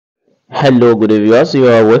Hello, good viewers. You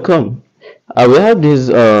are welcome. We have this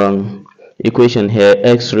equation here: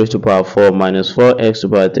 x raised to power 4 minus 4x to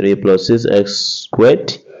power 3 plus 6x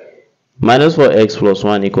squared minus 4x plus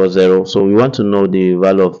 1 equals 0. So we want to know the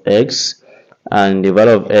value of x, and the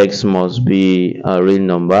value of x must be a real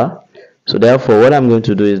number. So therefore, what I'm going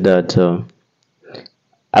to do is that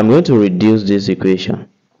I'm going to reduce this equation.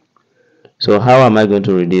 So how am I going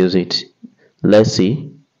to reduce it? Let's see.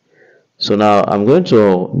 So now I'm going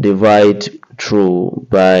to divide through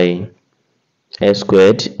by x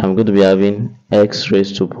squared. I'm going to be having x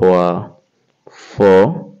raised to power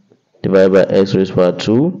 4 divided by x raised to power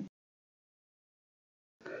 2.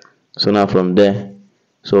 So now from there,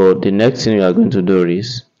 so the next thing we are going to do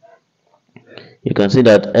is, you can see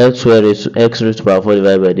that x squared is x raised to power 4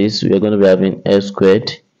 divided by this. We are going to be having x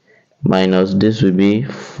squared minus this will be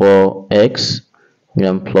 4x,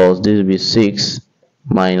 and plus this will be 6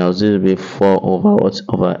 minus this will be 4 over what,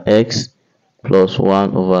 over x, plus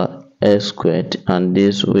 1 over x squared, and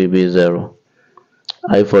this will be 0.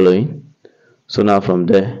 Are you following? So now from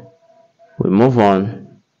there we move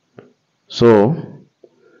on. So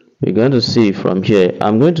we're going to see from here,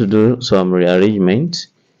 I'm going to do some rearrangement.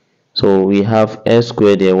 So we have x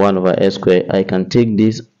squared here, 1 over x squared. I can take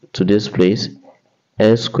this to this place,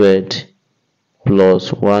 x squared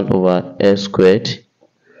plus 1 over x squared.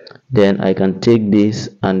 Then I can take this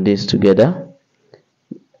and this together,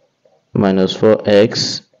 minus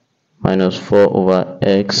 4x minus 4 over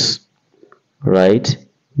x, right?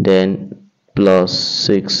 Then plus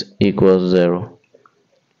 6 equals 0.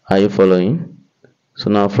 Are you following? So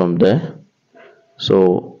now from there,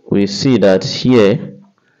 so we see that here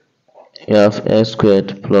you have x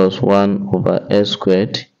squared plus 1 over x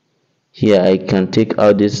squared. Here I can take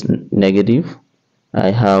out this negative. I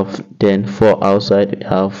have then 4 outside.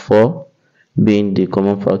 I have 4 being the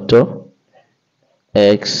common factor,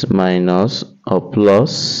 x minus or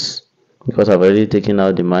plus, because I've already taken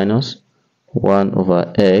out the minus, 1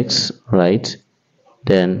 over x, right?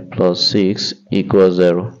 Then plus 6 equals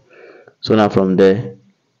 0. So now from there,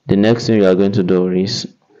 the next thing we are going to do is,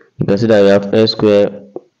 you can see that we have x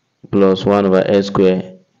squared plus 1 over x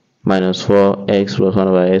squared minus 4x plus 1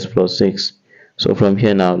 over x plus 6. So from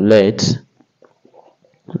here now, let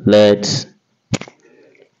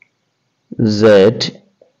z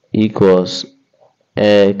equals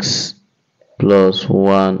x plus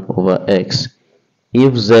 1 over x.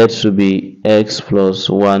 If z should be x plus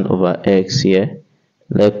 1 over x here,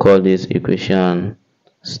 let's call this equation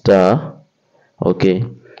star. Okay,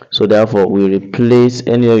 so therefore we replace,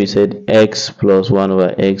 anywhere we said x plus 1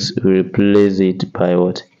 over x, we replace it by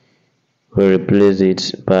what? We replace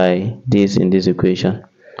it by this in this equation.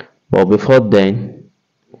 But before then,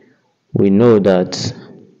 we know that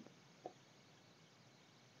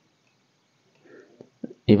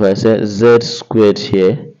if I set z squared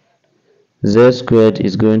here, z squared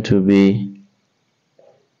is going to be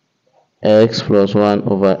x plus 1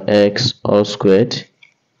 over x all squared,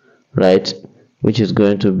 right? Which is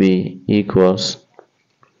going to be equals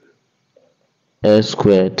x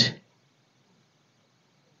squared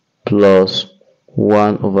plus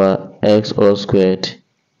 1 over x all squared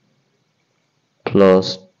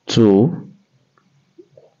plus 2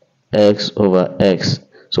 x over x.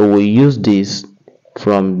 So we use this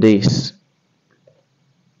from this,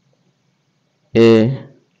 a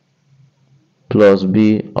plus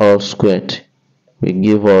b all squared will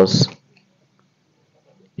give us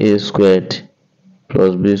a squared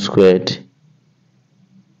plus b squared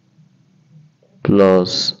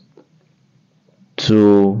plus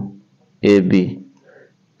 2ab.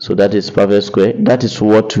 So that is perfect square. That is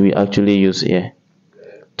what we actually use here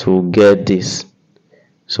to get this.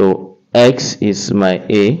 So x is my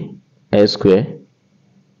a, x square,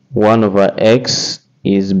 1 over x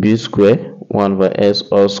is b square, 1 over x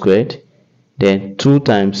all squared, then 2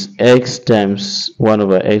 times x times 1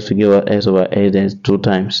 over x will give us x over x, then 2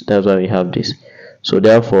 times. That's why we have this. So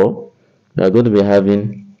therefore we are going to be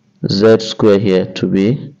having z squared here to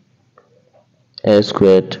be x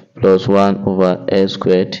squared plus 1 over x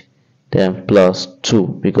squared, then plus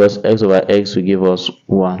 2, because x over x will give us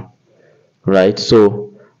 1, right?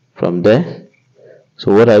 So from there,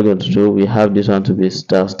 so what are we going to do? We have this one to be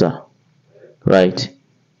star star, right?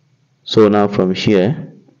 So now from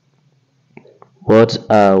here, what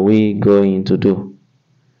are we going to do?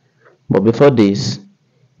 But before this,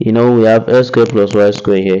 you know, we have x squared plus y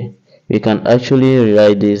squared here. We can actually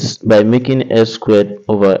rewrite this by making x squared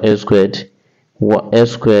over x squared,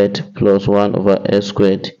 x squared plus 1 over x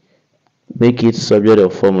squared, make it subject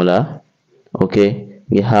of formula. Okay,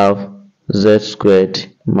 we have z squared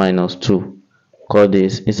minus 2. Call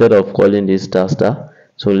this, instead of calling this star star,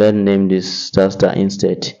 So let's name this star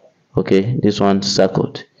instead. Okay, this one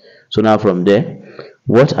circled. So now from there,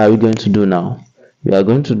 what are we going to do now? We are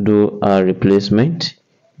going to do a replacement.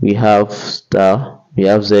 We have star, we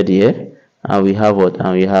have z here, and we have what?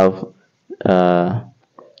 And we have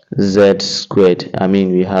z squared. I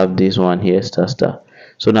mean, we have this one here, star.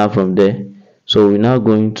 So now from there, so we're now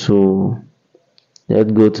going to,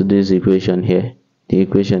 let's go to this equation here, this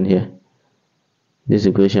equation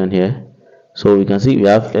here. So we can see we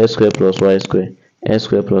have x squared plus y squared, x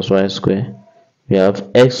squared plus y squared. We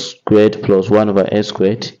have x squared plus 1 over x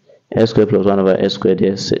squared, x squared plus 1 over x squared.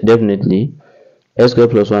 Yes, definitely x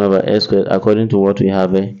squared plus 1 over x squared according to what we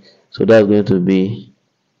have here. So that's going to be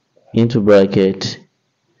into bracket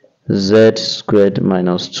z squared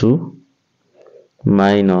minus 2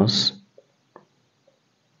 minus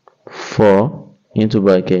 4 into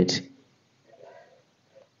bracket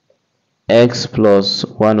x plus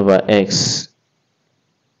 1 over x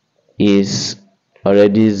is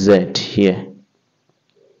already z here,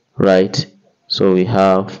 right? So we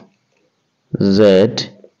have z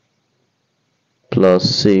plus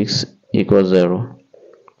 6 equals 0.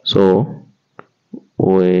 So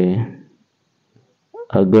we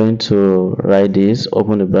are going to write this,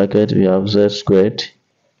 open the bracket, we have z squared,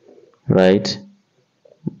 right,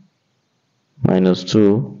 minus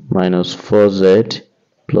 2 minus 4z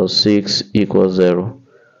plus 6 equals 0.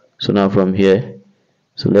 So now from here,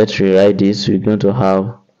 so let's rewrite this. We're going to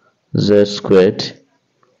have z squared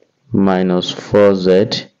minus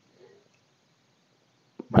 4z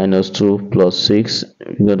minus 2 plus 6,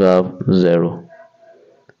 we're going to have 0.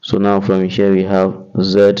 So now from here we have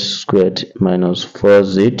z squared minus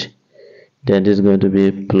 4z, then this is going to be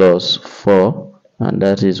plus 4, and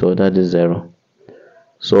that is what? That is 0.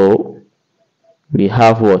 So we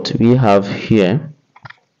have what? We have here,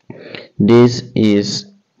 this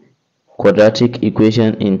is quadratic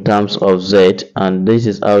equation in terms of z, and this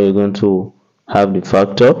is how we're going to have the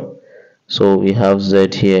factor. So we have z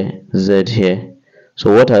here, z here.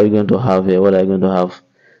 So what are we going to have here? What are we going to have?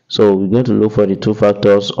 So we're going to look for the two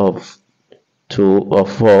factors of 2 or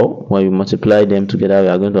 4. When you multiply them together, we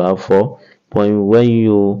are going to have 4. But when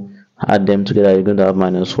you add them together, you're going to have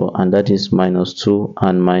minus 4, and that is minus 2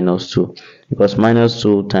 and minus 2, because minus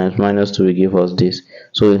 2 times minus 2 will give us this.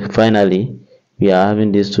 So finally we are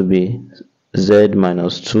having this to be z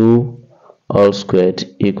minus 2 all squared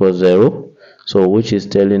equals 0. So which is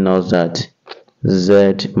telling us that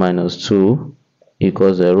z minus 2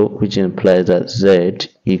 equals 0, which implies that z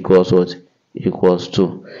equals what? Equals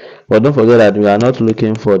 2. But don't forget that we are not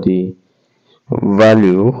looking for the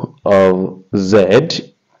value of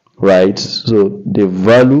z, right? So the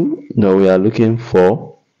value that we are looking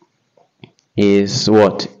for is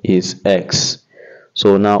what? Is x.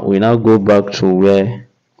 So now we go back to where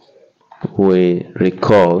we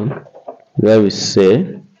recall, where we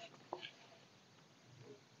say,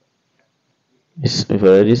 we've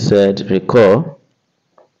already said, recall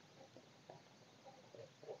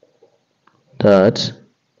that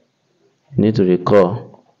you need to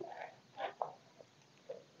recall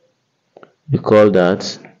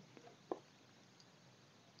that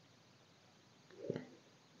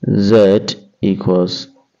z equals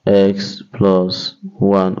x plus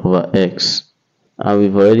 1 over x, and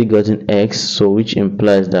we've already gotten x, so which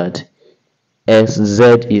implies that z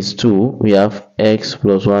is 2. We have x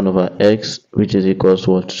plus 1 over x, which is equals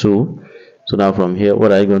to 2. So now from here,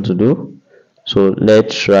 what are you going to do? So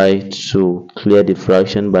let's try to clear the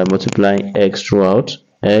fraction by multiplying x throughout.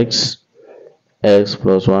 X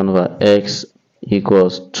plus 1 over x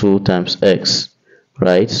equals 2 times x,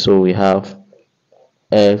 right? So we have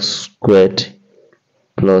x squared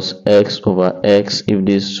plus x over x. If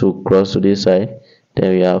these two cross to this side,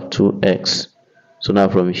 then we have 2x. So now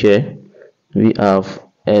from here we have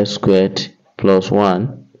x squared plus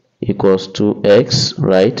 1 equals 2x,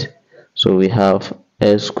 right? So we have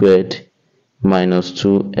x squared minus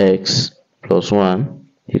 2x plus 1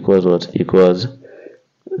 equals what? Equals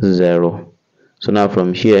 0. So now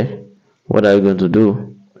from here, what are we going to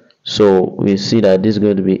do? So we see that this is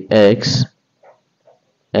going to be x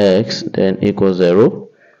then equals 0.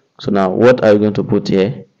 So now what are we going to put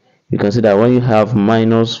here? You can see that when you have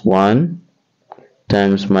minus 1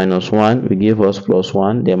 times minus 1 will give us plus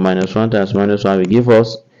 1, then minus 1 times minus 1 will give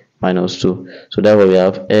us minus 2. So therefore we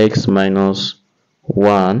have x minus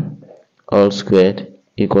 1 all squared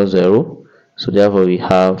equals 0. So therefore we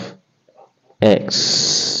have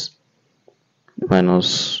x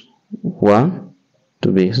minus 1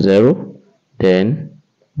 to be 0, then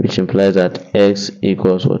which implies that x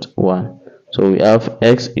equals what? 1. So we have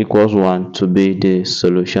x equals 1 to be the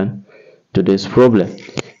solution to this problem.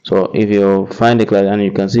 So if you find the class and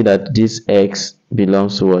you can see that this x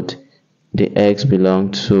belongs to what? The x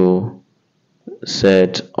belongs to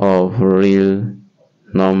set of real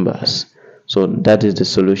numbers. So that is the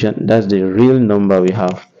solution. That's the real number we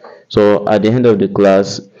have. So at the end of the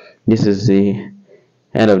class, this is the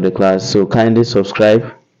end of the class. So kindly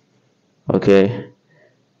subscribe, okay,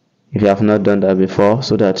 if you have not done that before,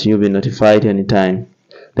 so that you'll be notified anytime.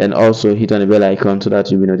 Then also hit on the bell icon so that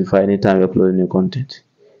you'll be notified anytime we upload new content.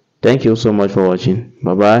 Thank you so much for watching.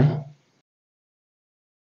 Bye bye.